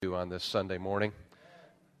you on this Sunday morning?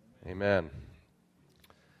 Amen.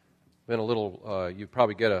 Been a little, you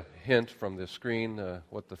probably get a hint from the screen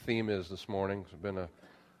what the theme is this morning. It's been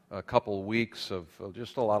a couple weeks of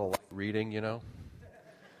just a lot of reading, you know.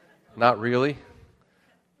 Not really,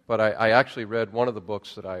 but I actually read one of the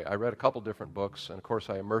books that I read a couple different books, and of course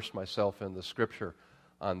I immersed myself in the scripture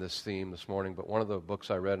on this theme this morning. But one of the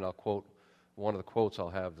books I read, and I'll quote, one of the quotes I'll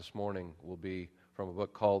have this morning will be from a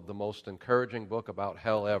book called The Most Encouraging Book About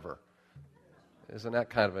Hell Ever. Isn't that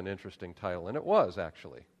kind of an interesting title? And it was,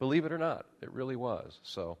 actually. Believe it or not, it really was.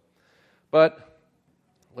 But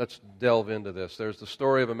let's delve into this. There's the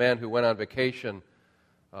story of a man who went on vacation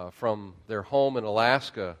from their home in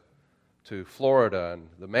Alaska to Florida, and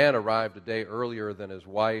the man arrived a day earlier than his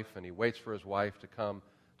wife, and he waits for his wife to come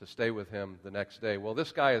to stay with him the next day. Well,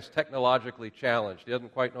 this guy is technologically challenged. He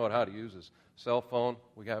doesn't quite know how to use his cell phone.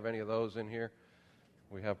 We have any of those in here?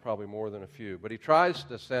 We have probably more than a few. But he tries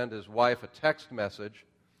to send his wife a text message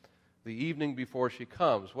the evening before she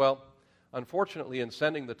comes. Well, unfortunately, in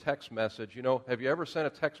sending the text message, you know, have you ever sent a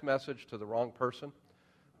text message to the wrong person?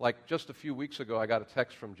 Like just a few weeks ago, I got a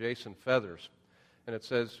text from Jason Feathers, and it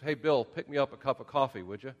says, "Hey, Bill, pick me up a cup of coffee,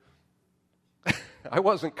 would you?" I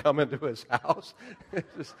wasn't coming to his house.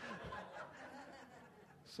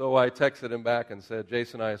 So I texted him back and said,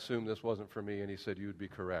 "Jason, I assume this wasn't for me," and he said, "You'd be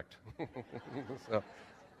correct."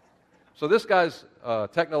 So this guy's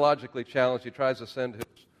technologically challenged. He tries to send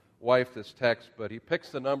his wife this text, but he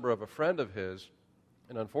picks the number of a friend of his,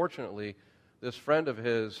 and unfortunately, this friend of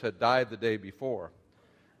his had died the day before.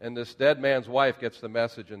 And this dead man's wife gets the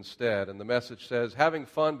message instead, and the message says, "Having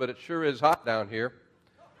fun, but it sure is hot down here.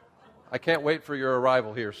 I can't wait for your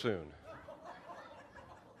arrival here soon."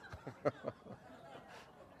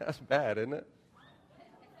 That's bad, isn't it?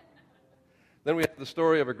 Then we have the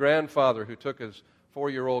story of a grandfather who took his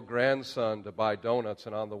 4-year-old grandson to buy donuts,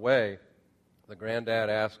 and on the way, the granddad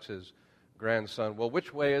asks his grandson, "Well,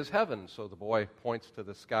 which way is heaven?" So the boy points to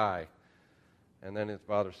the sky. And then his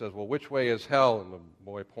father says, "Well, which way is hell?" And the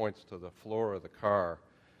boy points to the floor of the car.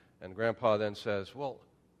 And Grandpa then says, "Well,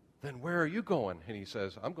 then where are you going?" And he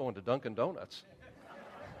says, "I'm going to Dunkin' Donuts."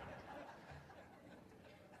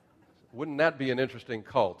 Wouldn't that be an interesting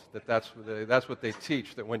cult, that's what they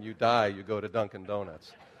teach, that when you die, you go to Dunkin'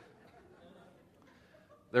 Donuts?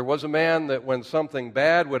 There was a man that when something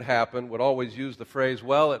bad would happen would always use the phrase,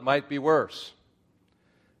 "Well, it might be worse."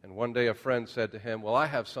 And one day a friend said to him, "Well, I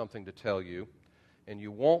have something to tell you, and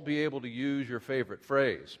you won't be able to use your favorite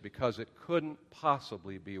phrase because it couldn't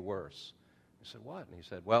possibly be worse." He said, "What?" And he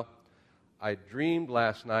said, "Well, I dreamed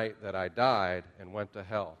last night that I died and went to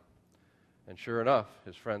hell." And sure enough,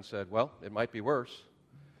 his friend said, "Well, it might be worse."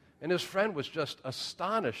 And his friend was just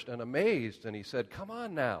astonished and amazed, and he said, "Come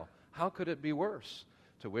on now, how could it be worse?"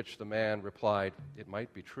 To which the man replied, "It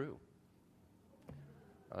might be true."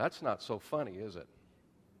 Now, that's not so funny, is it?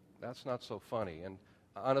 That's not so funny. And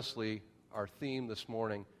honestly, our theme this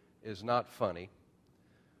morning is not funny,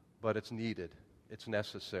 but it's needed. It's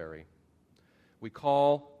necessary. We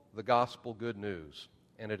call the gospel good news,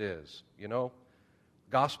 and it is. You know,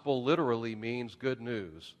 gospel literally means good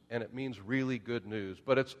news, and it means really good news.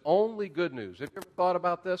 But it's only good news. Have you ever thought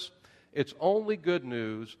about this? It's only good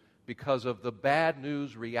news because of the bad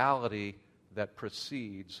news reality that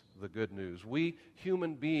precedes the good news. We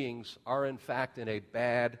human beings are, in fact, in a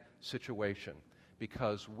bad situation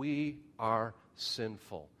because we are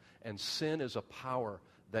sinful. And sin is a power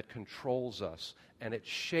that controls us, and it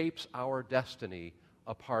shapes our destiny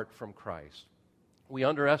apart from Christ. We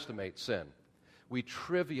underestimate sin. We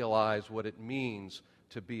trivialize what it means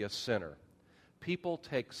to be a sinner. People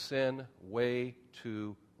take sin way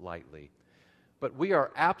too lightly. But we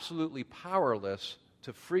are absolutely powerless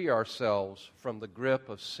to free ourselves from the grip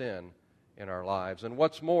of sin in our lives. And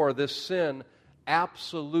what's more, this sin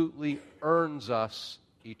absolutely earns us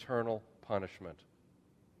eternal punishment.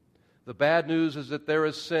 The bad news is that there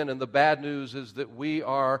is sin, and the bad news is that we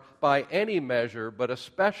are, by any measure, but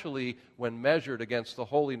especially when measured against the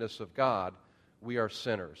holiness of God, we are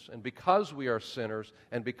sinners. And because we are sinners,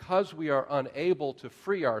 and because we are unable to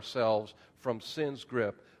free ourselves from sin's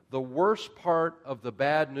grip, the worst part of the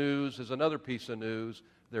bad news is another piece of news: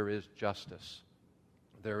 there is justice.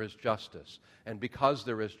 There is justice. And because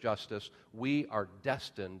there is justice, we are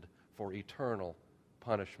destined for eternal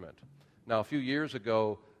punishment. Now, a few years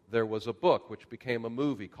ago, there was a book which became a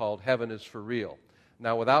movie called Heaven is for Real.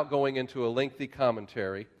 Now, without going into a lengthy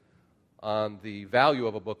commentary on the value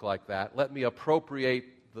of a book like that, let me appropriate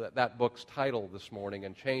that book's title this morning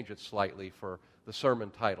and change it slightly for the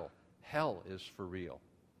sermon title: Hell is for Real.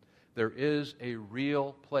 There is a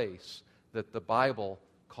real place that the Bible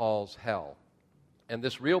calls hell. And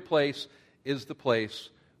this real place is the place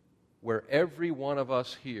where every one of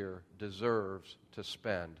us here deserves to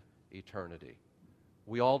spend eternity.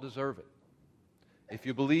 We all deserve it. If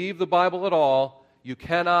you believe the Bible at all, you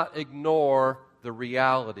cannot ignore the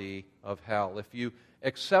reality of hell. If you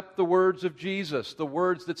accept the words of Jesus, the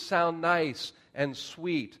words that sound nice and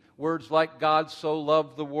sweet, words like God so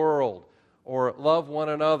loved the world, or love one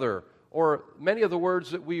another, or many of the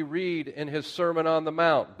words that we read in his Sermon on the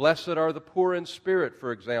Mount. Blessed are the poor in spirit,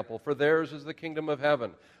 for example, for theirs is the kingdom of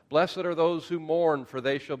heaven. Blessed are those who mourn, for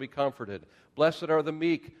they shall be comforted. Blessed are the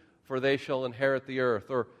meek, for they shall inherit the earth.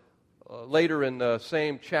 Or later in the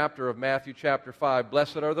same chapter of Matthew chapter 5,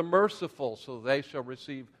 blessed are the merciful, for they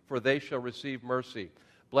shall receive mercy.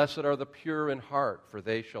 Blessed are the pure in heart, for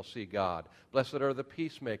they shall see God. Blessed are the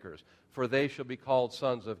peacemakers, for they shall be called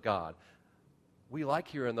sons of God. We like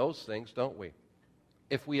hearing those things, don't we?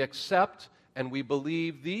 If we accept and we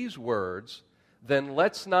believe these words, then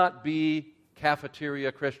let's not be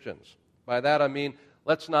cafeteria Christians. By that I mean,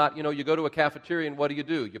 let's not, you go to a cafeteria and what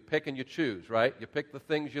do? You pick and you choose, right? You pick the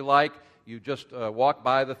things you like. You just walk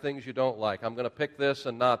by the things you don't like. I'm going to pick this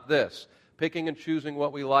and not this. Picking and choosing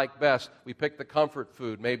what we like best. We pick the comfort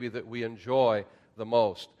food maybe that we enjoy the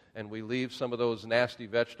most, and we leave some of those nasty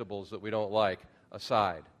vegetables that we don't like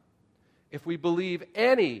aside. If we believe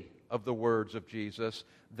any of the words of Jesus,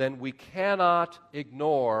 then we cannot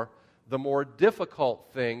ignore the more difficult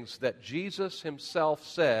things that Jesus himself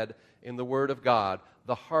said in the Word of God,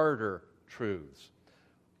 the harder truths.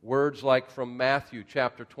 Words like from Matthew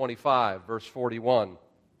chapter 25, verse 41,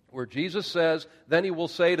 where Jesus says, "Then he will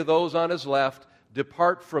say to those on his left,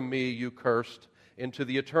 'Depart from me, you cursed, into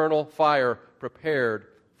the eternal fire prepared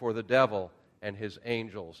for the devil and his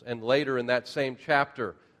angels.'" And later in that same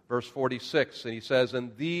chapter, verse 46, and he says,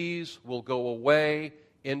 "And these will go away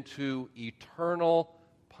into eternal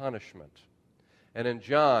punishment." And in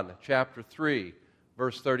John chapter 3,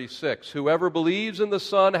 verse 36, "Whoever believes in the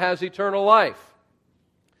Son has eternal life,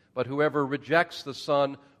 but whoever rejects the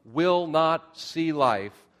Son will not see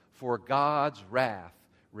life, for God's wrath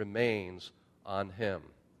remains on him."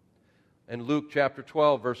 In Luke chapter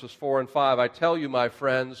 12, verses 4 and 5, "I tell you, my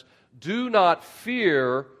friends, do not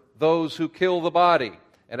fear those who kill the body,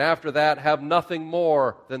 and after that have nothing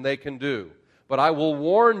more than they can do. But I will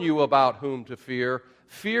warn you about whom to fear.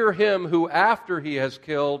 Fear him who, after he has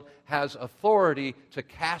killed, has authority to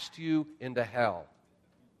cast you into hell.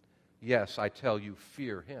 Yes, I tell you,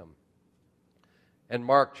 fear him." And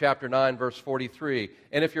Mark chapter 9, verse 43,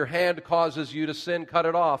 "And if your hand causes you to sin, cut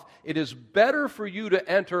it off. It is better for you to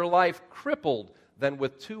enter life crippled than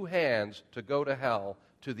with two hands to go to hell,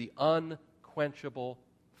 to the unquenchable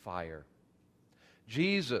fire."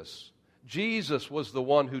 Jesus was the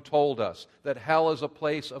one who told us that hell is a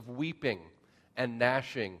place of weeping and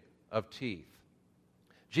gnashing of teeth.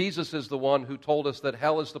 Jesus is the one who told us that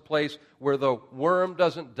hell is the place where the worm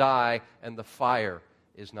doesn't die and the fire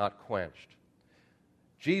is not quenched.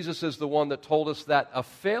 Jesus is the one that told us that a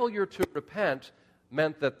failure to repent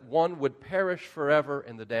meant that one would perish forever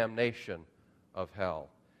in the damnation of hell.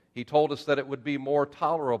 He told us that it would be more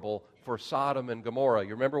tolerable for Sodom and Gomorrah.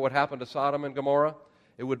 You remember what happened to Sodom and Gomorrah?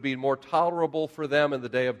 It would be more tolerable for them in the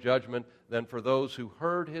day of judgment than for those who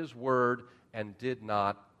heard his word and did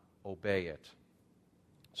not obey it.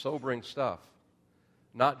 Sobering stuff.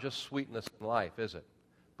 Not just sweetness in life, is it?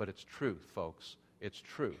 But it's truth, folks. It's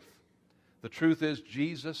truth. The truth is,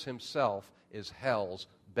 Jesus himself is hell's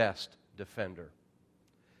best defender.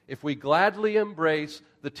 If we gladly embrace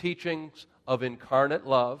the teachings of incarnate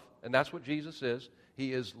love, and that's what Jesus is,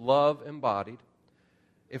 he is love embodied.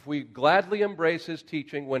 If we gladly embrace his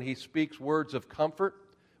teaching when he speaks words of comfort,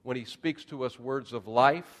 when he speaks to us words of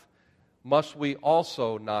life, must we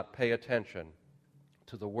also not pay attention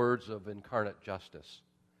to the words of incarnate justice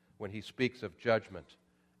when he speaks of judgment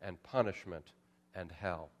and punishment and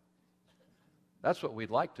hell? That's what we'd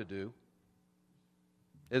like to do,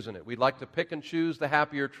 isn't it? We'd like to pick and choose the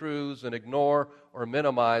happier truths and ignore or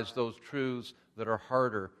minimize those truths that are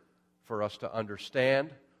harder for us to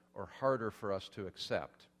understand or harder for us to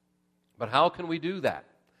accept. But how can we do that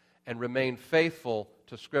and remain faithful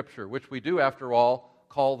to Scripture, which we do, after all,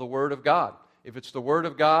 call the Word of God? If it's the Word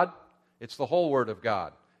of God, it's the whole Word of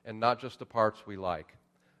God, and not just the parts we like.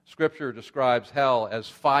 Scripture describes hell as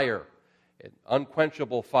fire,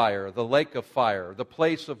 unquenchable fire, the lake of fire, the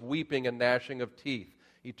place of weeping and gnashing of teeth,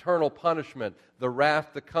 eternal punishment, the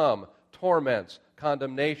wrath to come, torments,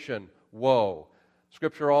 condemnation, woe.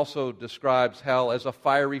 Scripture also describes hell as a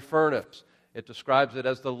fiery furnace. It describes it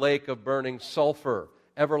as the lake of burning sulfur,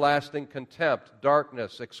 everlasting contempt,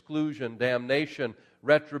 darkness, exclusion, damnation,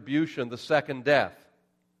 retribution, the second death.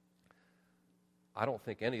 I don't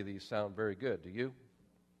think any of these sound very good, do you?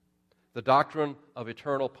 The doctrine of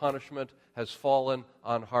eternal punishment has fallen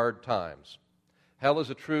on hard times. Hell is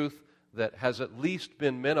a truth that has at least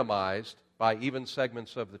been minimized by even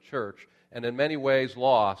segments of the church, and in many ways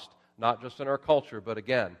lost, not just in our culture, but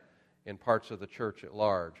again, in parts of the church at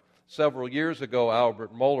large. Several years ago,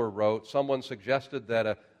 Albert Mohler wrote, someone suggested that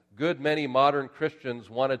a good many modern Christians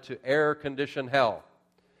wanted to air-condition hell.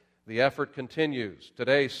 The effort continues.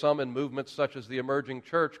 Today, some in movements such as the emerging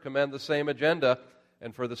church commend the same agenda,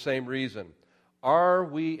 and for the same reason. Are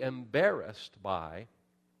we embarrassed by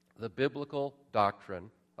the biblical doctrine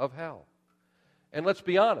of hell? And let's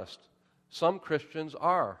be honest, some Christians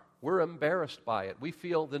are. We're embarrassed by it. We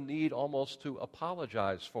feel the need almost to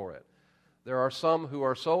apologize for it. There are some who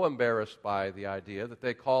are so embarrassed by the idea that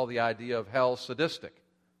they call the idea of hell sadistic.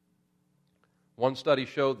 One study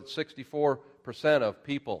showed that 64% of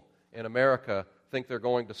people in America think they're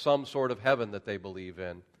going to some sort of heaven that they believe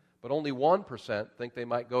in, but only 1% think they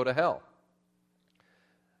might go to hell.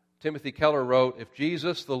 Timothy Keller wrote, if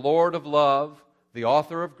Jesus, the Lord of love, the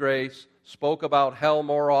author of grace, spoke about hell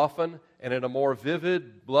more often and in a more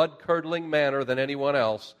vivid, blood-curdling manner than anyone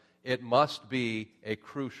else, it must be a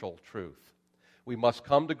crucial truth. We must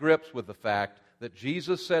come to grips with the fact that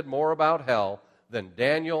Jesus said more about hell than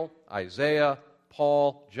Daniel, Isaiah,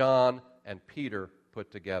 Paul, John, and Peter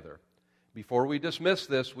put together. Before we dismiss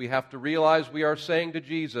this, we have to realize we are saying to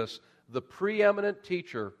Jesus, the preeminent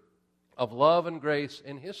teacher of love and grace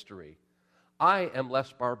in history, I am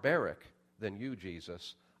less barbaric than you,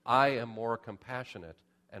 Jesus. I am more compassionate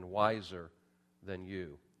and wiser than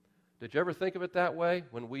you. Did you ever think of it that way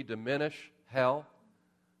when we diminish hell?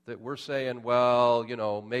 That we're saying,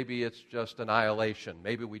 well, maybe it's just annihilation.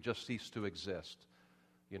 Maybe we just cease to exist.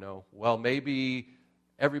 Well, maybe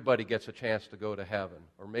everybody gets a chance to go to heaven.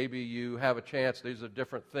 Or maybe you have a chance. These are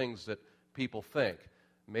different things that people think.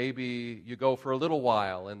 Maybe you go for a little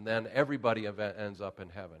while and then everybody ends up in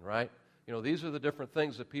heaven, right? These are the different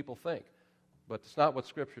things that people think. But it's not what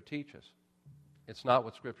Scripture teaches. It's not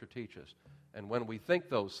what Scripture teaches. And when we think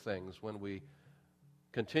those things, when we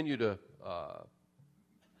continue to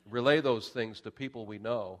relay those things to people we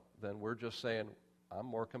know, then we're just saying, I'm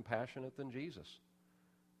more compassionate than Jesus.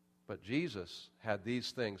 But Jesus had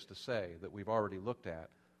these things to say that we've already looked at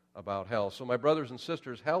about hell. So my brothers and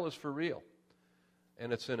sisters, hell is for real.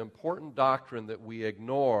 And it's an important doctrine that we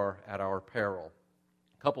ignore at our peril.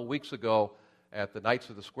 A couple weeks ago at the Knights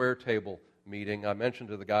of the Square Table meeting, I mentioned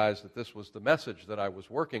to the guys that this was the message that I was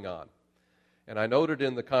working on. And I noted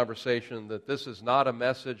in the conversation that this is not a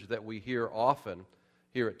message that we hear often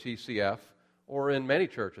here at TCF, or in many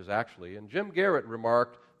churches actually. And Jim Garrett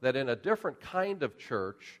remarked that in a different kind of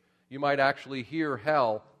church, you might actually hear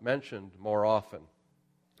hell mentioned more often.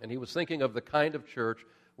 And he was thinking of the kind of church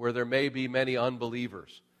where there may be many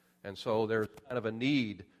unbelievers. And so there's kind of a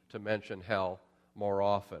need to mention hell more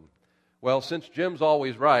often. Well, since Jim's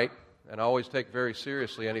always right, and I always take very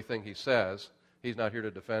seriously anything he says, he's not here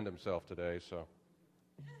to defend himself today, so.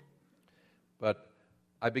 But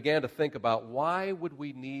I began to think about why would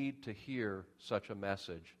we need to hear such a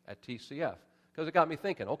message at TCF? Because it got me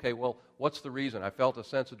thinking, okay, well, what's the reason? I felt a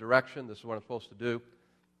sense of direction. This is what I'm supposed to do.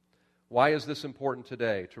 Why is this important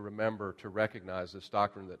today to remember, to recognize this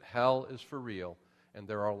doctrine that hell is for real and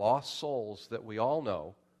there are lost souls that we all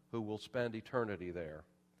know who will spend eternity there?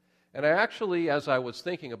 And I actually, as I was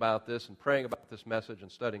thinking about this and praying about this message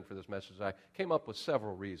and studying for this message, I came up with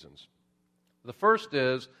several reasons. The first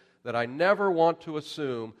is that I never want to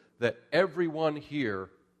assume that everyone here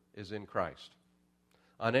is in Christ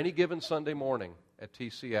on any given Sunday morning at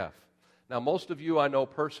TCF. Now, most of you I know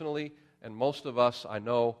personally, and most of us I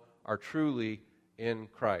know are truly in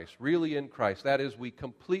Christ, really in Christ. That is, we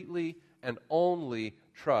completely and only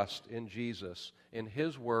trust in Jesus, in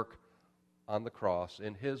His work on the cross,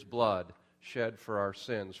 in His blood shed for our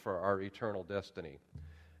sins, for our eternal destiny.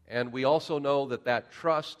 And we also know that that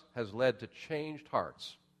trust has led to changed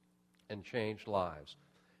hearts and changed lives.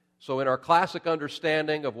 So in our classic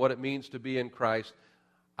understanding of what it means to be in Christ,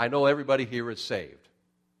 I know everybody here is saved.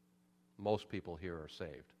 Most people here are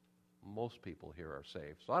saved. Most people here are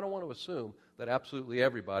saved. So I don't want to assume that absolutely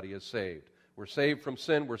everybody is saved. We're saved from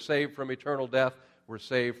sin, we're saved from eternal death, we're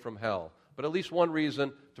saved from hell. But at least one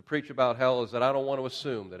reason to preach about hell is that I don't want to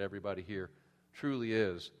assume that everybody here truly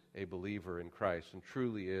is a believer in Christ and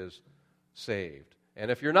truly is saved. And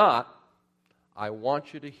if you're not, I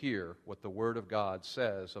want you to hear what the Word of God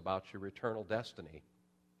says about your eternal destiny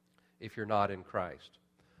if you're not in Christ.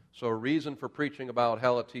 So a reason for preaching about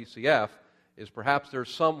hell at TCF is perhaps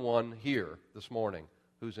there's someone here this morning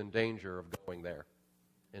who's in danger of going there,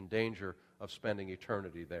 in danger of spending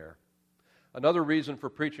eternity there. Another reason for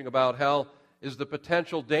preaching about hell is the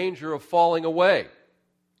potential danger of falling away.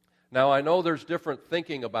 Now, I know there's different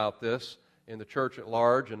thinking about this in the church at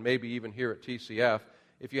large and maybe even here at TCF.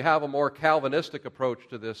 If you have a more Calvinistic approach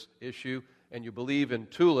to this issue and you believe in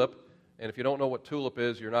TULIP, and if you don't know what TULIP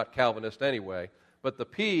is, you're not Calvinist anyway, but the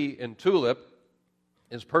P in TULIP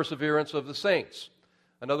is perseverance of the saints.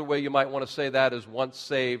 Another way you might want to say that is once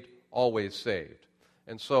saved, always saved.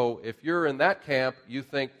 And so if you're in that camp, you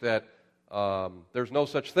think that there's no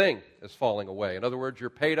such thing as falling away. In other words, you're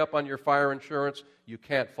paid up on your fire insurance, you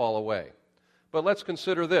can't fall away. But let's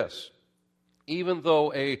consider this. Even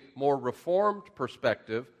though a more reformed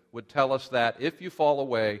perspective would tell us that if you fall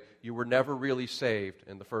away, you were never really saved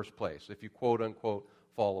in the first place, if you quote-unquote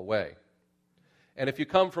fall away. And if you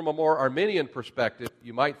come from a more Arminian perspective,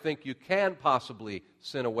 you might think you can possibly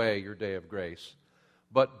sin away your day of grace.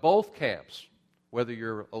 But both camps, whether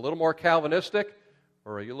you're a little more Calvinistic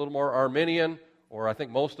or a little more Arminian, or I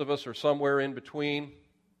think most of us are somewhere in between,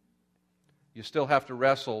 you still have to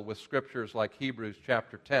wrestle with scriptures like Hebrews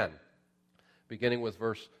chapter 10, beginning with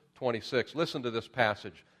verse 26. Listen to this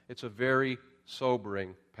passage. It's a very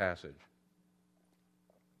sobering passage.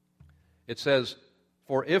 It says,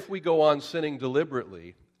 "For if we go on sinning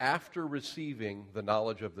deliberately after receiving the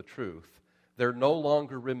knowledge of the truth, there no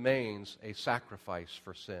longer remains a sacrifice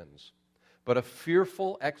for sins, but a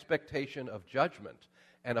fearful expectation of judgment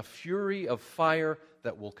and a fury of fire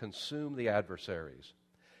that will consume the adversaries.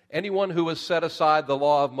 Anyone who has set aside the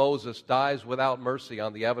law of Moses dies without mercy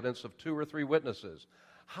on the evidence of 2 or 3 witnesses.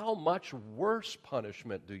 How much worse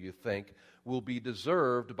punishment, do you think, will be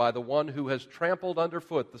deserved by the one who has trampled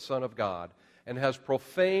underfoot the Son of God and has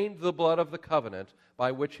profaned the blood of the covenant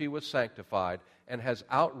by which he was sanctified and has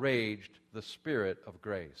outraged the Spirit of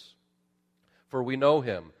grace? For we know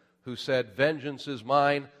him who said, 'Vengeance is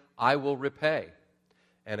mine, I will repay.'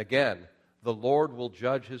 And again, the Lord will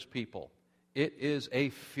judge his people. It is a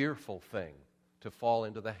fearful thing to fall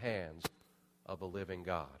into the hands of a living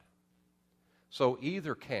God." So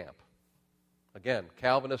either camp, again,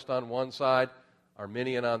 Calvinist on one side,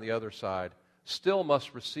 Arminian on the other side, still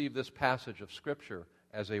must receive this passage of Scripture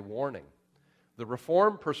as a warning. The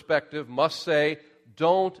Reformed perspective must say,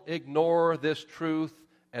 don't ignore this truth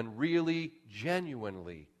and really,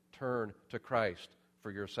 genuinely turn to Christ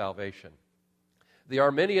for your salvation. The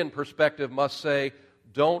Arminian perspective must say,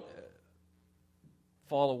 don't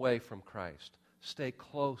fall away from Christ. Stay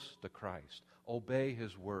close to Christ. Obey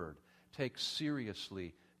his word. Take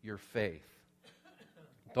seriously your faith.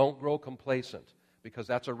 Don't grow complacent, because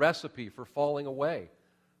that's a recipe for falling away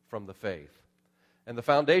from the faith. And the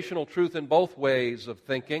foundational truth in both ways of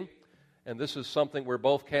thinking, and this is something where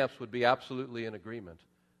both camps would be absolutely in agreement,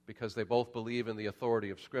 because they both believe in the authority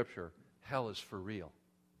of Scripture, hell is for real.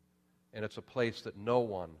 And it's a place that no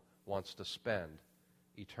one wants to spend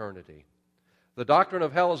eternity. The doctrine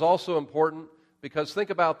of hell is also important because think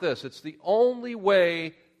about this. It's the only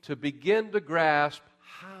way to begin to grasp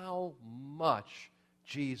how much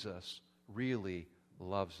Jesus really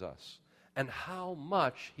loves us and how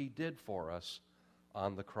much he did for us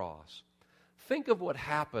on the cross. Think of what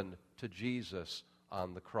happened to Jesus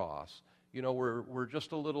on the cross. You know, we're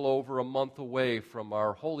just a little over a month away from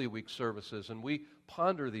our Holy Week services, and we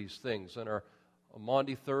ponder these things in our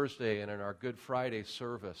Maundy Thursday and in our Good Friday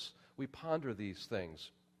service. We ponder these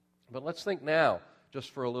things. But let's think now,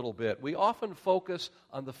 just for a little bit. We often focus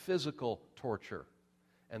on the physical torture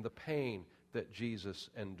and the pain that Jesus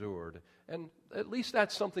endured. And at least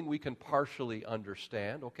that's something we can partially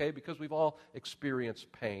understand, okay? Because we've all experienced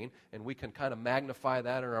pain, and we can kind of magnify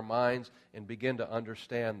that in our minds and begin to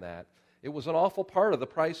understand that. It was an awful part of the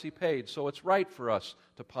price he paid, so it's right for us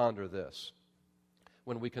to ponder this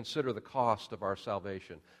when we consider the cost of our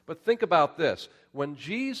salvation. But think about this. When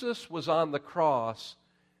Jesus was on the cross,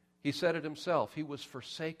 he said it himself, he was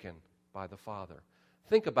forsaken by the Father.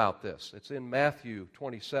 Think about this. It's in Matthew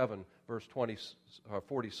 27, verse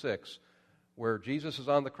 46, where Jesus is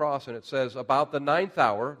on the cross, and it says, about the ninth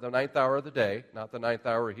hour of the day, not the ninth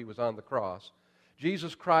hour he was on the cross,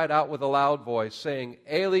 Jesus cried out with a loud voice, saying,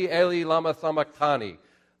 Eli, Eli, lama sabachthani,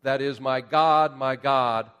 that is, my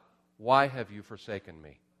God, why have you forsaken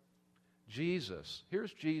me? Jesus,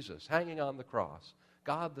 here's Jesus hanging on the cross,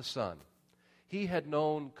 God the Son. He had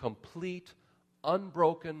known complete,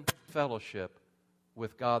 unbroken fellowship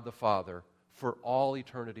with God the Father for all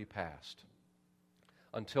eternity past,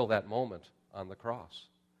 until that moment on the cross.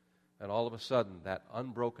 And all of a sudden, that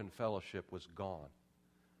unbroken fellowship was gone.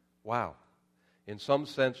 Wow. In some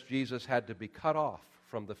sense, Jesus had to be cut off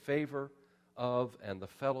from the favor of and the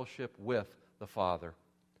fellowship with the Father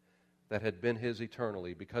that had been his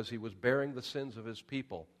eternally, because he was bearing the sins of his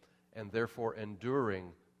people and therefore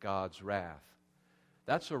enduring God's wrath.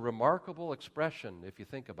 That's a remarkable expression, if you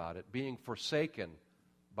think about it, being forsaken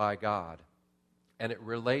by God. And it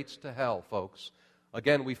relates to hell, folks.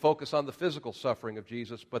 Again, we focus on the physical suffering of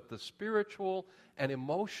Jesus, but the spiritual and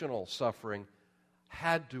emotional suffering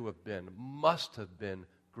had to have been, must have been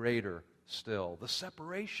greater still. The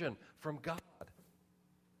separation from God.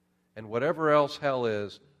 And whatever else hell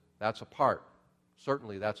is, that's a part.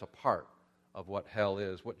 Certainly that's a part of what hell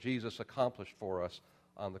is, what Jesus accomplished for us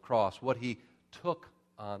on the cross, what he took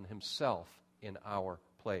on himself in our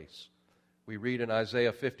place. We read in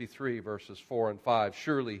Isaiah 53, verses 4 and 5,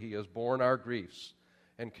 "Surely he has borne our griefs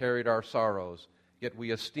and carried our sorrows, yet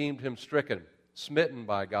we esteemed him stricken, smitten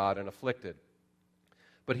by God, and afflicted.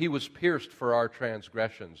 But he was pierced for our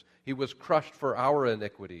transgressions. He was crushed for our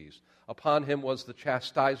iniquities. Upon him was the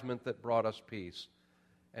chastisement that brought us peace,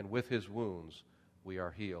 and with his wounds we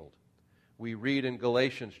are healed." We read in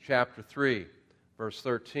Galatians chapter 3, verse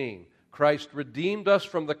 13, "Christ redeemed us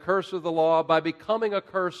from the curse of the law by becoming a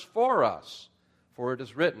curse for us. For it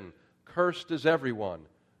is written, 'Cursed is everyone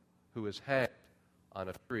who is hanged on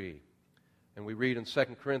a tree.'" And we read in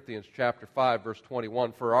 2 Corinthians chapter 5, verse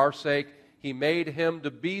 21, "For our sake he made him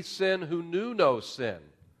to be sin who knew no sin,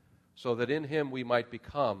 so that in him we might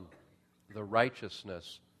become the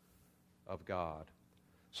righteousness of God."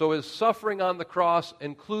 So his suffering on the cross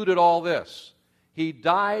included all this. He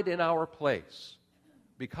died in our place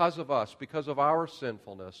because of us, because of our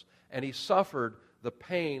sinfulness, and he suffered the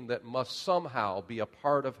pain that must somehow be a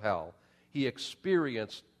part of hell. He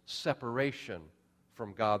experienced separation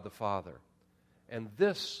from God the Father. And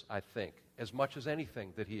this, I think, as much as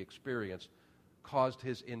anything that he experienced, caused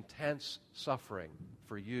his intense suffering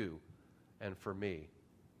for you and for me.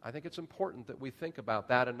 I think it's important that we think about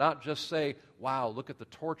that and not just say, wow, look at the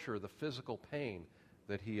torture, the physical pain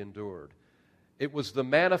that he endured. It was the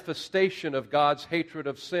manifestation of God's hatred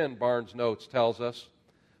of sin, Barnes Notes tells us,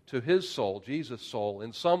 to his soul, Jesus' soul,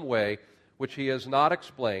 in some way which he has not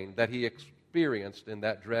explained, that he experienced in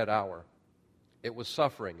that dread hour. It was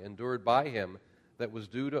suffering endured by him that was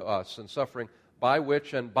due to us, and suffering by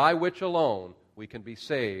which and by which alone we can be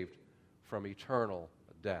saved from eternal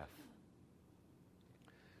death.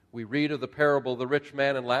 We read of the parable of the rich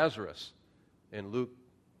man and Lazarus in Luke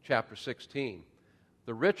chapter 16.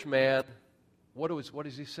 The rich man, what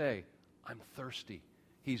does he say? "I'm thirsty."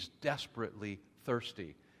 He's desperately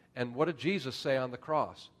thirsty. And what did Jesus say on the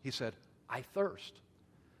cross? He said, "I thirst."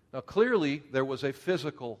 Now clearly there was a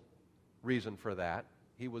physical reason for that.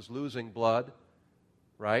 He was losing blood,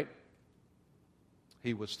 right?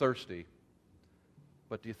 He was thirsty.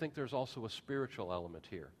 But do you think there's also a spiritual element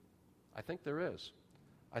here? I think there is.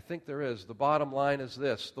 I think there is. The bottom line is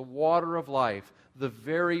this: the water of life, the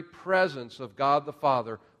very presence of God the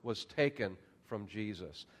Father, was taken from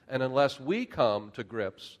Jesus. And unless we come to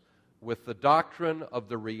grips with the doctrine of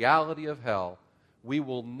the reality of hell, we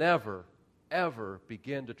will never, ever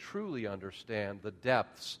begin to truly understand the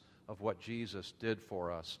depths of what Jesus did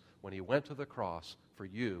for us when he went to the cross for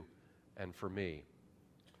you and for me.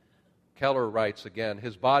 Keller writes again,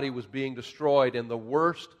 his body was being destroyed in the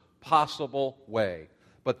worst possible way.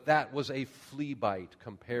 But that was a flea bite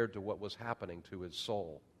compared to what was happening to his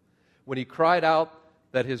soul. When he cried out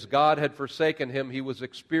that his God had forsaken him, he was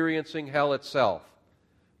experiencing hell itself.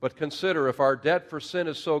 But consider, if our debt for sin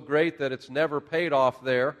is so great that it's never paid off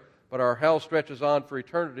there, but our hell stretches on for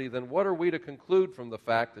eternity, then what are we to conclude from the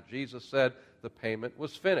fact that Jesus said the payment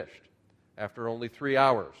was finished after only 3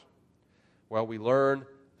 hours? Well, we learn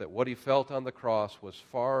that what he felt on the cross was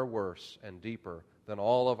far worse and deeper than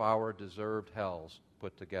all of our deserved hells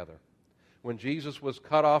put together. When Jesus was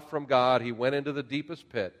cut off from God, he went into the deepest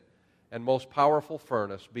pit and most powerful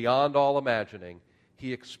furnace beyond all imagining.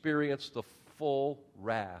 He experienced the full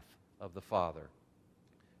wrath of the Father,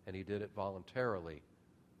 and he did it voluntarily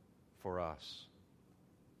for us.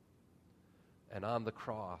 And on the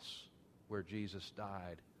cross where Jesus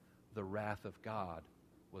died, the wrath of God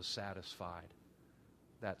was satisfied.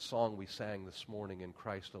 That song we sang this morning, "In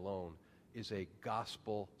Christ Alone," is a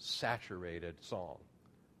gospel-saturated song.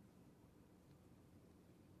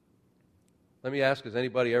 Let me ask, has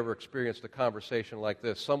anybody ever experienced a conversation like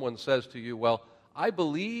this? Someone says to you, well, I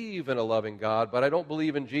believe in a loving God, but I don't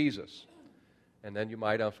believe in Jesus. And then you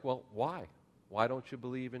might ask, well, why? Why don't you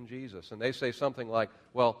believe in Jesus? And they say something like,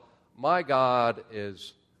 well, my God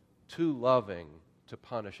is too loving to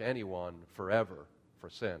punish anyone forever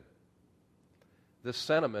for sin. This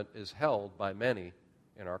sentiment is held by many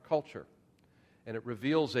in our culture, and it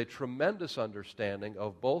reveals a tremendous understanding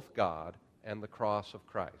of both God and the cross of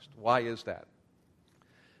Christ. Why is that?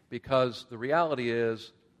 Because the reality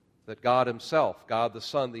is that God himself, God the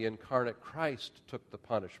Son, the incarnate Christ, took the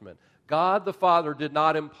punishment. God the Father did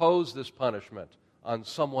not impose this punishment on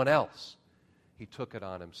someone else. He took it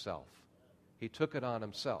on himself. He took it on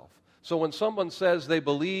himself. So when someone says they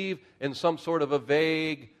believe in some sort of a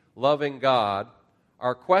vague, loving God,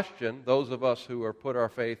 our question, those of us who are put our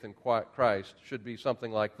faith in Christ, should be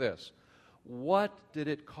something like this. What did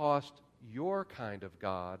it cost your kind of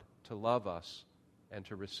God to love us and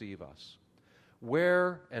to receive us?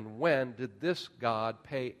 Where and when did this God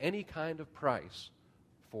pay any kind of price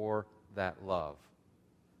for that love?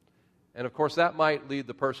 And of course, that might lead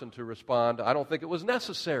the person to respond, I don't think it was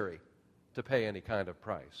necessary to pay any kind of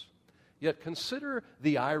price. Yet consider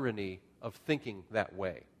the irony of thinking that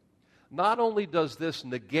way. Not only does this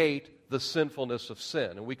negate the sinfulness of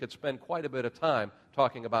sin, and we could spend quite a bit of time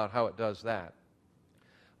talking about how it does that,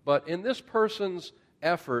 but in this person's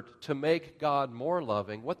effort to make God more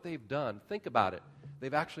loving, what they've done, think about it,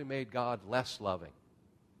 they've actually made God less loving.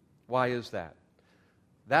 Why is that?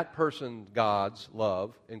 That person, God's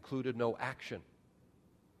love, included no action.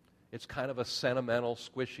 It's kind of a sentimental,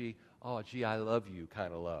 squishy, oh, gee, I love you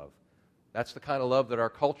kind of love. That's the kind of love that our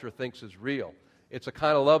culture thinks is real. It's a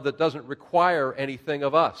kind of love that doesn't require anything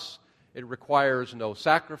of us. It requires no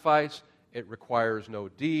sacrifice. It requires no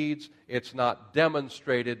deeds. It's not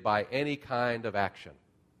demonstrated by any kind of action.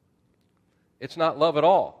 It's not love at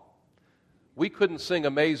all. We couldn't sing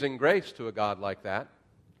Amazing Grace to a God like that.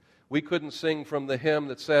 We couldn't sing from the hymn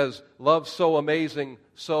that says, love so amazing,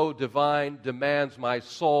 so divine, demands my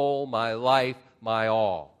soul, my life, my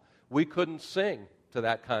all. We couldn't sing to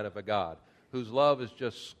that kind of a God whose love is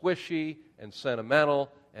just squishy and sentimental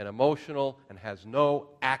and emotional and has no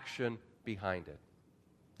action behind it.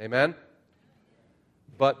 Amen?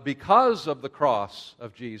 But because of the cross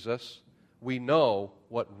of Jesus, we know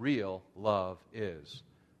what real love is.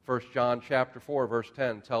 1 John chapter 4, verse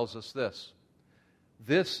 10 tells us this.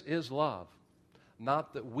 This is love,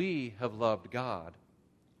 not that we have loved God,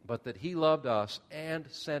 but that he loved us and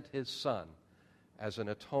sent his Son as an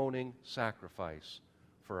atoning sacrifice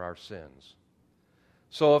for our sins.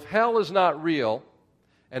 So if hell is not real,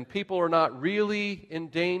 and people are not really in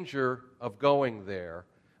danger of going there,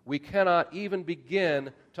 we cannot even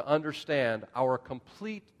begin to understand our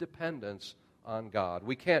complete dependence on God.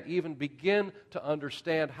 We can't even begin to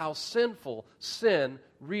understand how sinful sin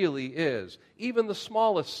really is, even the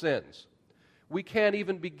smallest sins. We can't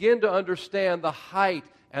even begin to understand the height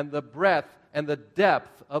and the breadth and the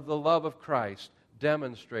depth of the love of Christ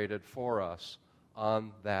demonstrated for us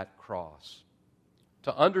on that cross.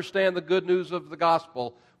 To understand the good news of the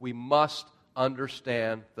gospel, we must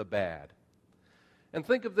understand the bad. And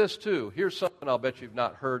think of this too. Here's something I'll bet you've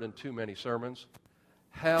not heard in too many sermons.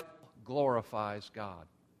 Hell glorifies God.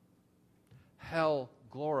 Hell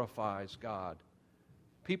glorifies God.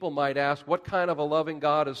 People might ask, what kind of a loving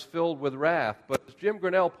God is filled with wrath? But as Jim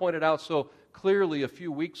Grinnell pointed out so clearly a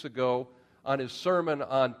few weeks ago on his sermon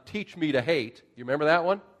on Teach Me to Hate, you remember that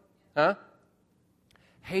one? Huh?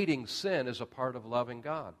 Hating sin is a part of loving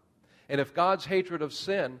God. And if God's hatred of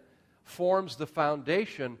sin forms the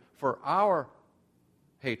foundation for our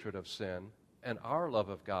hatred of sin and our love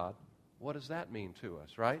of God, what does that mean to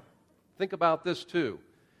us, right? Think about this too.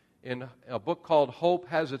 In a book called Hope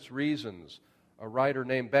Has Its Reasons, a writer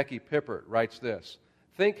named Becky Pippert writes this.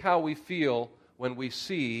 Think how we feel when we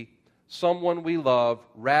see someone we love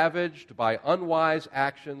ravaged by unwise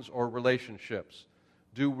actions or relationships.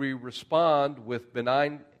 Do we respond with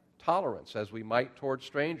benign tolerance as we might toward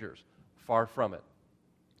strangers? Far from it.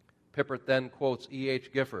 Pippert then quotes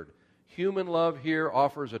E.H. Gifford. Human love here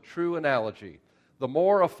offers a true analogy. The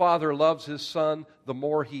more a father loves his son, the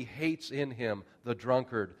more he hates in him the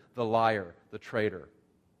drunkard, the liar, the traitor.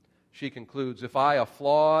 She concludes, if I, a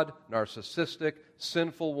flawed, narcissistic,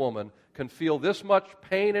 sinful woman, can feel this much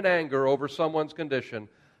pain and anger over someone's condition,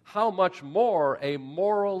 how much more a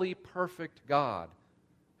morally perfect God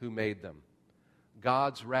who made them?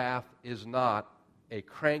 God's wrath is not a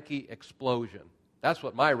cranky explosion. That's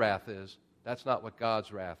what my wrath is. That's not what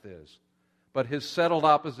God's wrath is. But his settled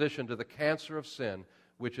opposition to the cancer of sin,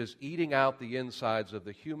 which is eating out the insides of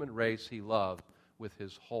the human race he loved with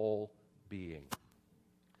his whole being.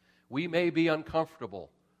 We may be uncomfortable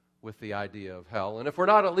with the idea of hell, and if we're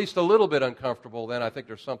not at least a little bit uncomfortable, then I think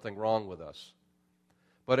there's something wrong with us.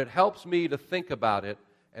 But it helps me to think about it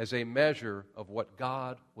as a measure of what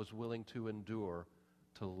God was willing to endure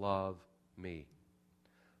to love me.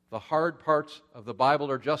 The hard parts of the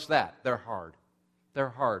Bible are just that. They're hard. They're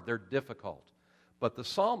hard. They're difficult. But the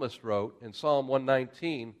psalmist wrote in Psalm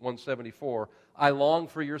 119, 174, I long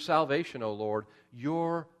for your salvation, O Lord.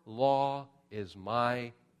 Your law is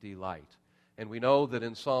my delight. And we know that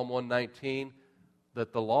in Psalm 119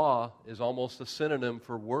 that the law is almost a synonym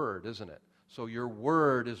for word, isn't it? So your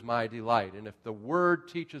word is my delight. And if the word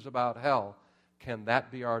teaches about hell, can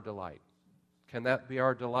that be our delight? Can that be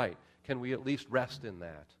our delight? Can we at least rest in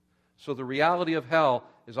that? So the reality of hell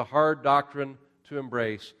is a hard doctrine to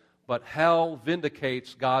embrace, but hell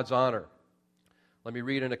vindicates God's honor. Let me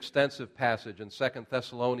read an extensive passage in 2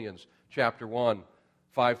 Thessalonians chapter 1,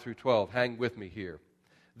 5 through 12. Hang with me here.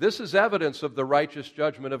 This is evidence of the righteous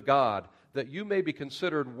judgment of God, that you may be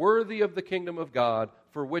considered worthy of the kingdom of God,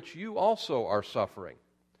 for which you also are suffering.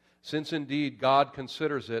 Since indeed God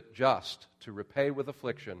considers it just to repay with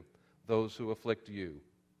affliction those who afflict you,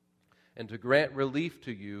 and to grant relief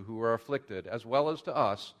to you who are afflicted, as well as to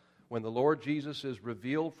us, when the Lord Jesus is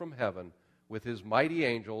revealed from heaven with his mighty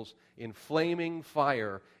angels in flaming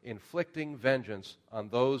fire, inflicting vengeance on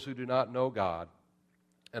those who do not know God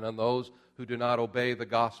and on those who do not obey the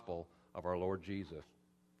gospel of our Lord Jesus.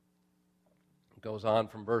 It goes on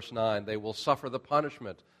from verse 9, they will suffer the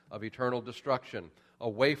punishment of eternal destruction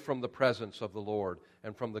away from the presence of the Lord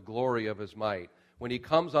and from the glory of his might, when he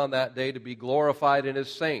comes on that day to be glorified in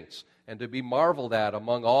his saints and to be marveled at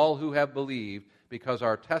among all who have believed, because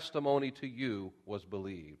our testimony to you was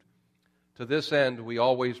believed. To this end, we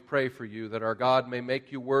always pray for you, that our God may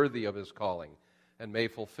make you worthy of his calling, and may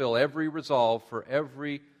fulfill every resolve for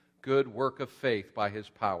every good work of faith by his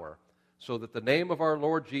power, so that the name of our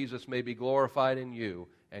Lord Jesus may be glorified in you,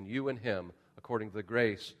 and you in him, according to the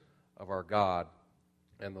grace of our God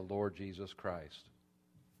and the Lord Jesus Christ.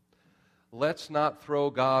 Let's not throw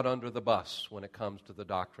God under the bus when it comes to the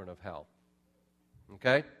doctrine of hell.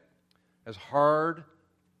 Okay? As hard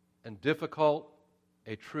and difficult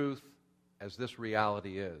a truth as this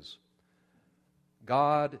reality is,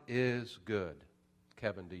 God is good,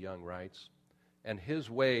 Kevin DeYoung writes, and his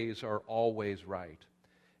ways are always right.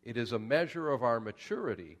 It is a measure of our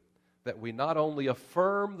maturity that we not only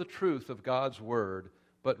affirm the truth of God's word,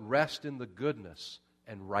 but rest in the goodness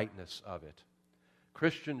and rightness of it.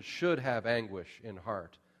 Christians should have anguish in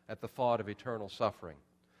heart at the thought of eternal suffering,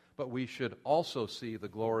 but we should also see the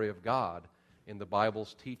glory of God in the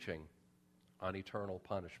Bible's teaching on eternal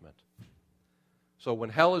punishment. So when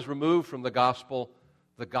hell is removed from the gospel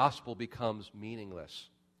becomes meaningless.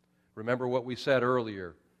 Remember what we said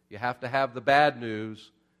earlier. You have to have the bad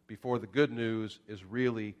news before the good news is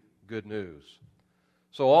really good news.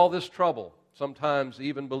 So all this trouble, sometimes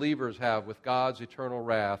even believers have with God's eternal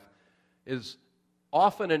wrath, is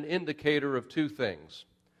often an indicator of two things.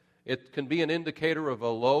 It can be an indicator of a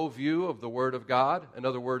low view of the Word of God. In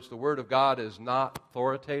other words, the Word of God is not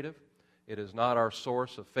authoritative. It is not our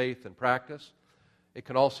source of faith and practice. It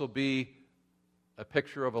can also be a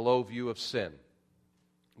picture of a low view of sin.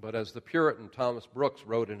 But as the Puritan Thomas Brooks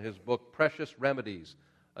wrote in his book, Precious Remedies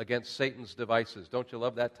Against Satan's Devices. Don't you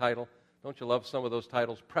love that title? Don't you love some of those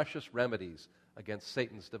titles? Precious Remedies Against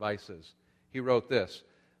Satan's Devices. He wrote this,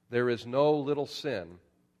 there is no little sin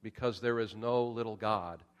because there is no little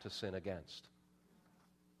God to sin against.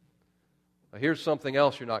 Now here's something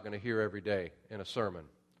else you're not going to hear every day in a sermon.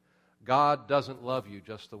 God doesn't love you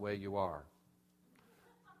just the way you are.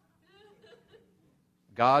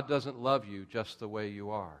 God doesn't love you just the way you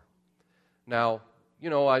are. Now,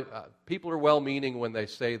 people are well-meaning when they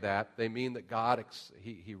say that. They mean that God,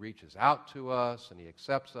 He reaches out to us and He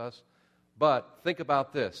accepts us. But think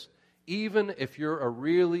about this. Even if you're a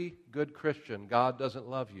really good Christian, God doesn't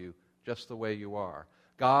love you just the way you are.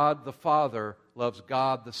 God the Father loves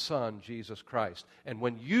God the Son, Jesus Christ. And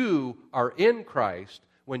when you are in Christ,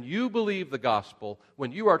 when you believe the gospel,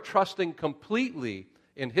 when you are trusting completely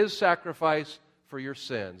in His sacrifice for your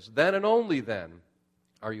sins, then and only then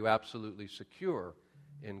are you absolutely secure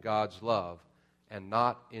in God's love and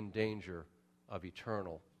not in danger of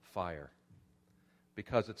eternal fire.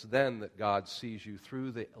 Because it's then that God sees you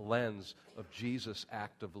through the lens of Jesus'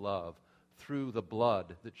 act of love, through the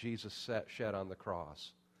blood that Jesus shed on the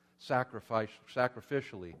cross,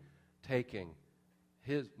 sacrificially taking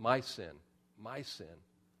my sin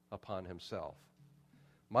upon Himself.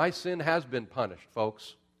 My sin has been punished,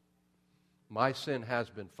 folks. My sin has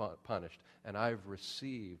been punished, and I've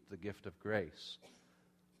received the gift of grace.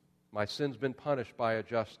 My sin's been punished by a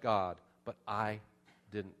just God, but I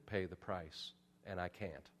didn't pay the price, and I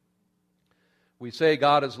can't. We say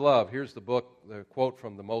God is love. Here's the quote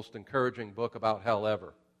from the most encouraging book about hell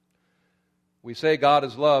ever. We say God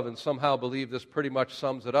is love and somehow believe this pretty much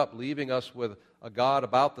sums it up, leaving us with a God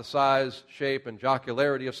about the size, shape, and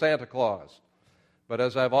jocularity of Santa Claus. But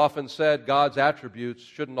as I've often said, God's attributes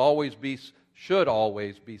should always be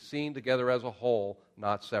seen together as a whole,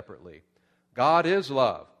 not separately. God is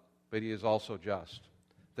love, but He is also just.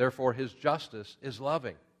 Therefore, his justice is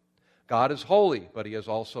loving. God is holy, but he is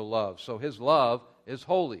also love. So his love is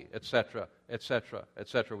holy, etc., etc.,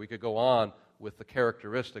 etc. We could go on with the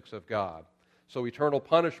characteristics of God. So eternal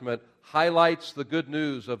punishment highlights the good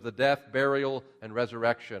news of the death, burial, and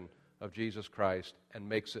resurrection of Jesus Christ and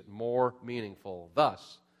makes it more meaningful.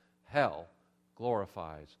 Thus, hell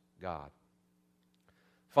glorifies God.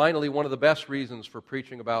 Finally, one of the best reasons for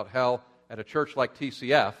preaching about hell at a church like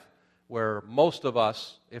TCF, where most of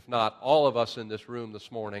us, if not all of us in this room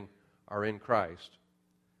this morning, are in Christ,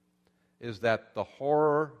 is that the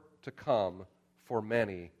horror to come for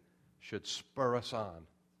many should spur us on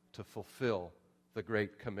to fulfill the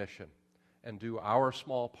Great Commission and do our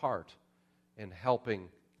small part in helping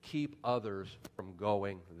keep others from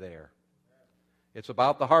going there. It's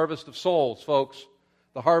about the harvest of souls, folks.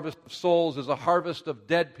 The harvest of souls is a harvest of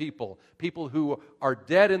dead people, people who are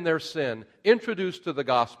dead in their sin, introduced to the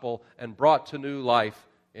gospel, and brought to new life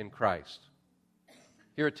in Christ.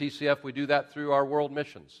 Here at TCF, we do that through our world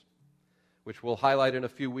missions, which we'll highlight in a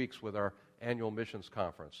few weeks with our annual missions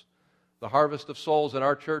conference. The harvest of souls in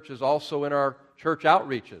our church is also in our church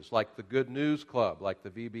outreaches, like the Good News Club, like the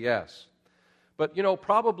VBS. But,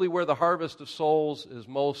 probably where the harvest of souls is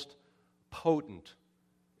most potent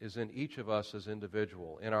is in each of us as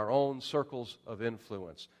individual, in our own circles of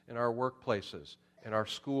influence, in our workplaces, in our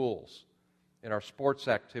schools, in our sports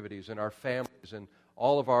activities, in our families, in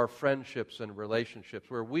all of our friendships and relationships,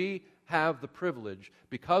 where we have the privilege,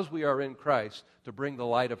 because we are in Christ, to bring the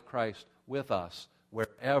light of Christ with us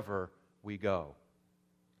wherever we go.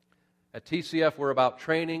 At TCF, we're about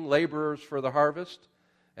training laborers for the harvest,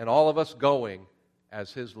 and all of us going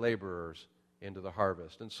as his laborers into the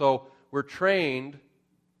harvest. And so we're trained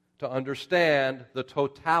to understand the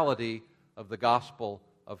totality of the gospel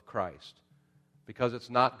of Christ, because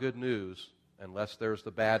it's not good news unless there's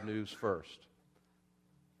the bad news first.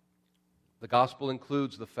 The gospel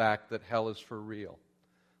includes the fact that hell is for real.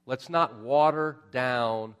 Let's not water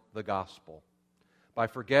down the gospel by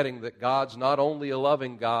forgetting that God's not only a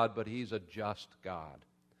loving God, but he's a just God.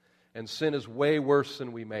 And sin is way worse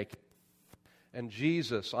than we make it. And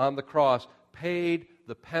Jesus on the cross paid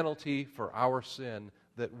the penalty for our sin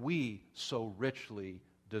that we so richly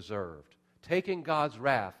deserved, taking God's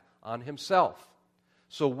wrath on himself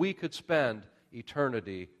so we could spend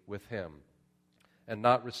eternity with him and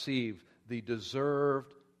not receive the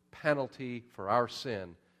deserved penalty for our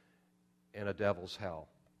sin in a devil's hell.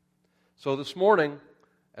 So this morning,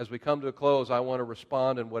 as we come to a close, I want to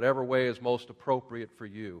respond in whatever way is most appropriate for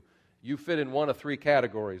you. You fit in one of three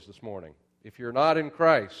categories this morning. If you're not in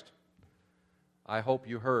Christ, I hope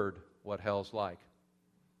you heard what hell's like.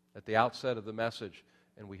 At the outset of the message,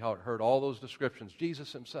 and we heard all those descriptions,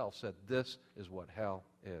 Jesus himself said, this is what hell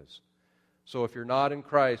is. So if you're not in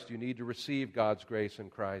Christ, you need to receive God's grace in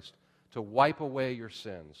Christ to wipe away your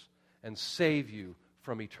sins and save you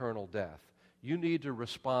from eternal death. You need to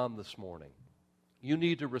respond this morning. You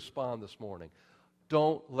need to respond this morning.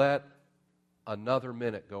 Don't let another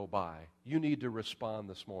minute go by. You need to respond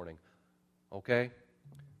this morning. Okay?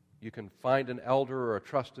 You can find an elder or a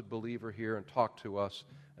trusted believer here and talk to us.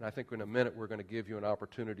 And I think in a minute we're going to give you an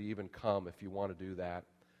opportunity to even come if you want to do that.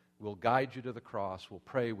 We'll guide you to the cross. We'll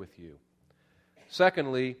pray with you.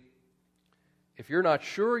 Secondly, if you're not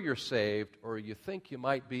sure you're saved or you think you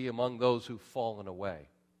might be among those who've fallen away,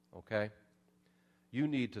 okay, you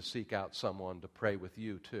need to seek out someone to pray with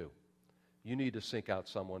you too. You need to seek out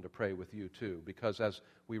someone to pray with you too, because as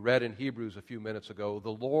we read in Hebrews a few minutes ago, the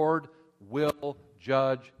Lord will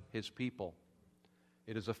judge his people.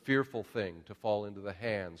 It is a fearful thing to fall into the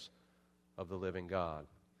hands of the living God.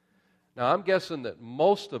 Now, I'm guessing that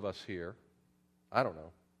most of us here, I don't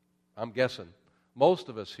know, I'm guessing most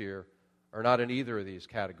of us here are not in either of these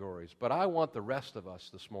categories. But I want the rest of us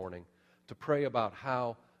this morning to pray about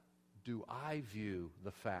how do I view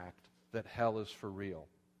the fact that hell is for real?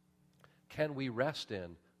 Can we rest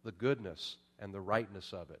in the goodness and the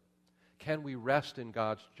rightness of it? Can we rest in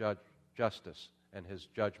God's justice and his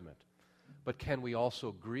judgment? But can we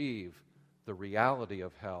also grieve the reality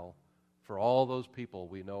of hell for all those people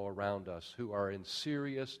we know around us who are in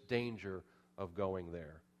serious danger of going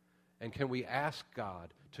there? And can we ask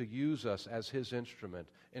God to use us as his instrument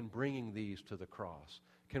in bringing these to the cross?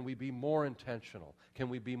 Can we be more intentional? Can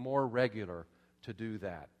we be more regular to do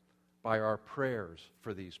that by our prayers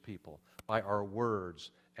for these people, by our words,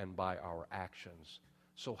 and by our actions?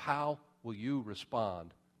 So how will you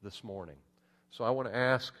respond this morning? So I want to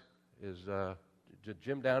ask, did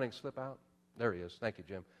Jim Downing slip out? There he is. Thank you,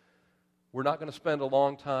 Jim. We're not going to spend a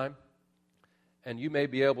long time, and you may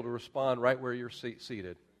be able to respond right where you're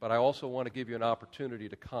seated, but I also want to give you an opportunity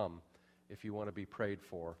to come if you want to be prayed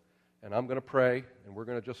for. And I'm going to pray, and we're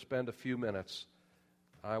going to just spend a few minutes.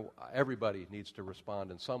 Everybody needs to respond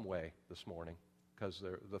in some way this morning, because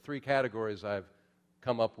the three categories I've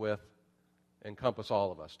come up with encompass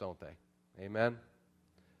all of us, don't they? Amen?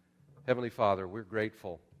 Heavenly Father, we're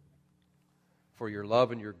grateful for your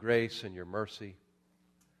love and your grace and your mercy.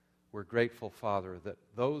 We're grateful, Father, that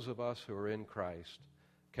those of us who are in Christ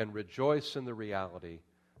can rejoice in the reality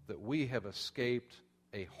that we have escaped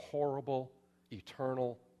a horrible,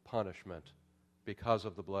 eternal punishment because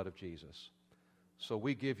of the blood of Jesus. So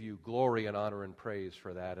we give you glory and honor and praise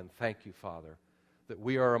for that, and thank you, Father, that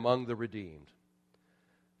we are among the redeemed.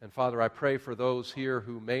 And Father, I pray for those here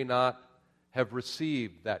who may not have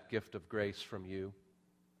received that gift of grace from you,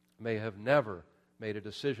 may have never made a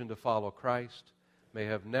decision to follow Christ, may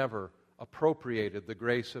have never appropriated the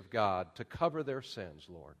grace of God to cover their sins,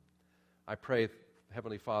 Lord. I pray,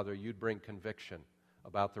 Heavenly Father, you'd bring conviction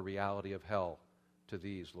about the reality of hell to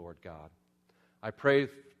these, Lord God. I pray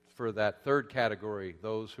for that third category,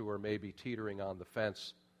 those who are maybe teetering on the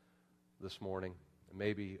fence this morning.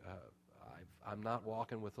 Maybe I'm not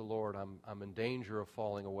walking with the Lord. I'm in danger of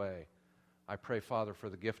falling away. I pray, Father, for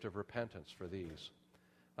the gift of repentance for these.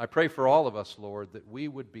 I pray for all of us, Lord, that we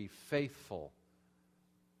would be faithful.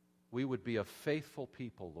 We would be a faithful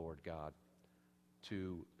people, Lord God,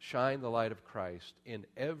 to shine the light of Christ in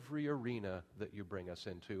every arena that you bring us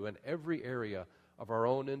into, in every area of our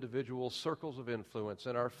own individual circles of influence,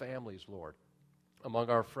 in our families, Lord, among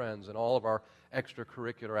our friends, and all of our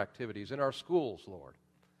extracurricular activities, in our schools, Lord.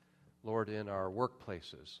 Lord, in our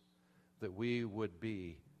workplaces, that we would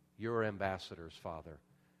be your ambassadors, Father.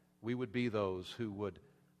 We would be those who would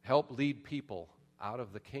help lead people out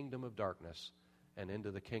of the kingdom of darkness and into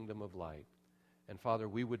the kingdom of light. And Father,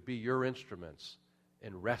 we would be your instruments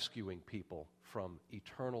in rescuing people from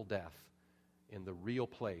eternal death in the real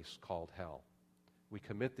place called hell. We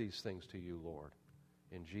commit these things to you, Lord,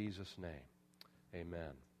 in Jesus' name.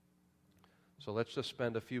 Amen. So let's just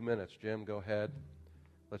spend a few minutes. Jim, go ahead.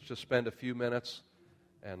 Let's just spend a few minutes,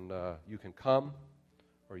 and you can come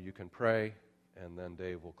or you can pray, and then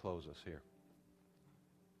Dave will close us here.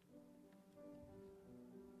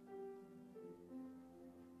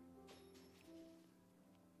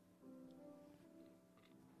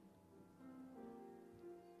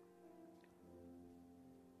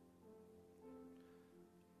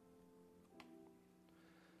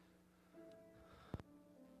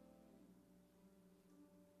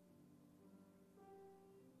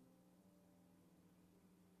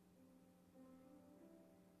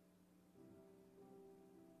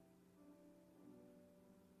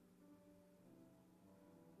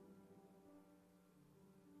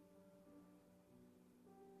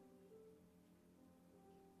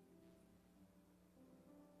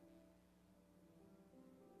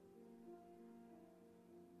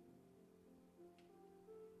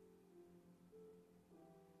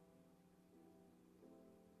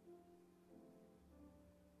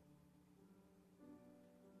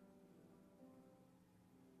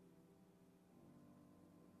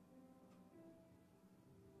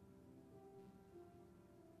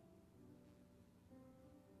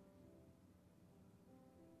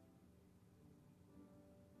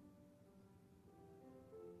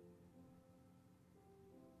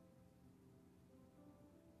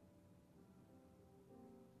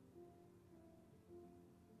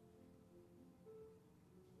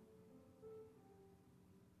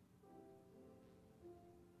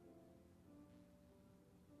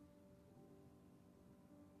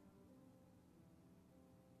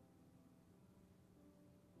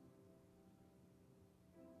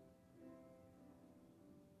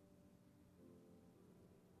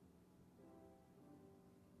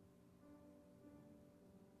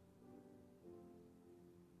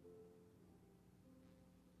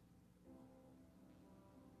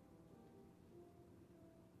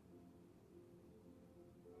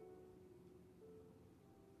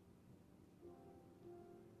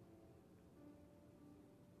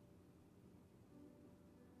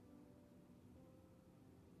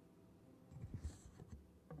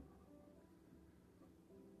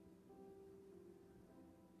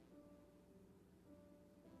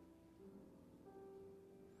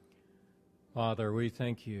 Father, we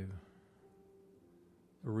thank you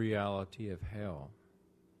for the reality of hell.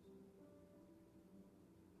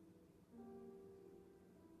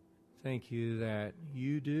 Thank you that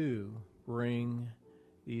you do bring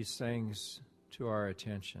these things to our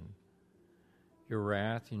attention, your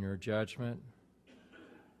wrath and your judgment,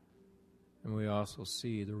 and we also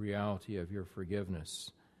see the reality of your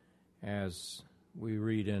forgiveness as we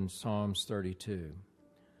read in Psalms 32.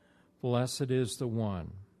 Blessed is the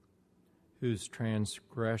one whose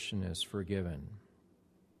transgression is forgiven,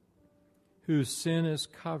 whose sin is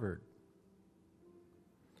covered.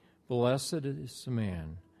 Blessed is the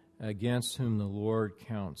man against whom the Lord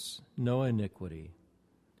counts no iniquity,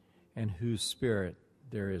 and whose spirit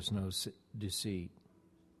there is no deceit.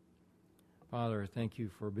 Father, thank you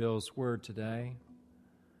for Bill's word today.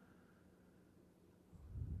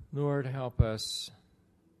 Lord, help us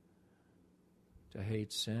to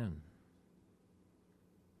hate sin.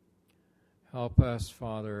 Help us,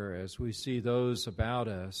 Father, as we see those about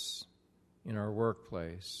us in our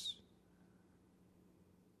workplace.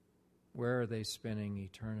 Where are they spending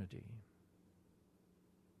eternity?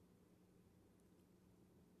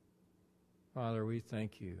 Father, we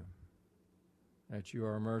thank you that you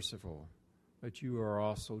are merciful, but you are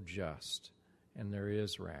also just, and there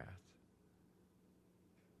is wrath.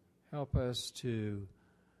 Help us to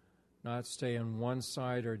not stay on one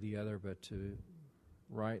side or the other, but to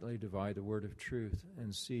rightly divide the word of truth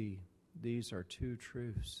and see these are two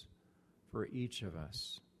truths for each of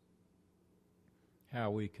us,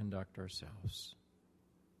 how we conduct ourselves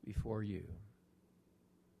before you.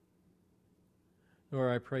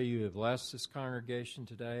 Lord, I pray you have blessed this congregation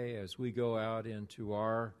today as we go out into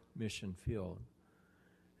our mission field,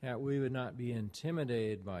 that we would not be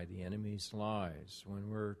intimidated by the enemy's lies when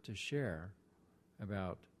we're to share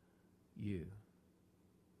about you.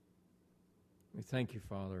 We thank you,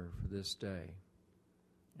 Father, for this day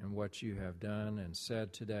and what you have done and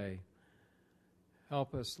said today.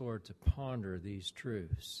 Help us, Lord, to ponder these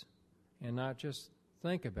truths and not just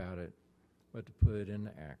think about it, but to put it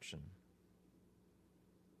into action.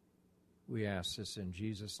 We ask this in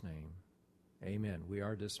Jesus' name. Amen. We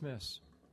are dismissed.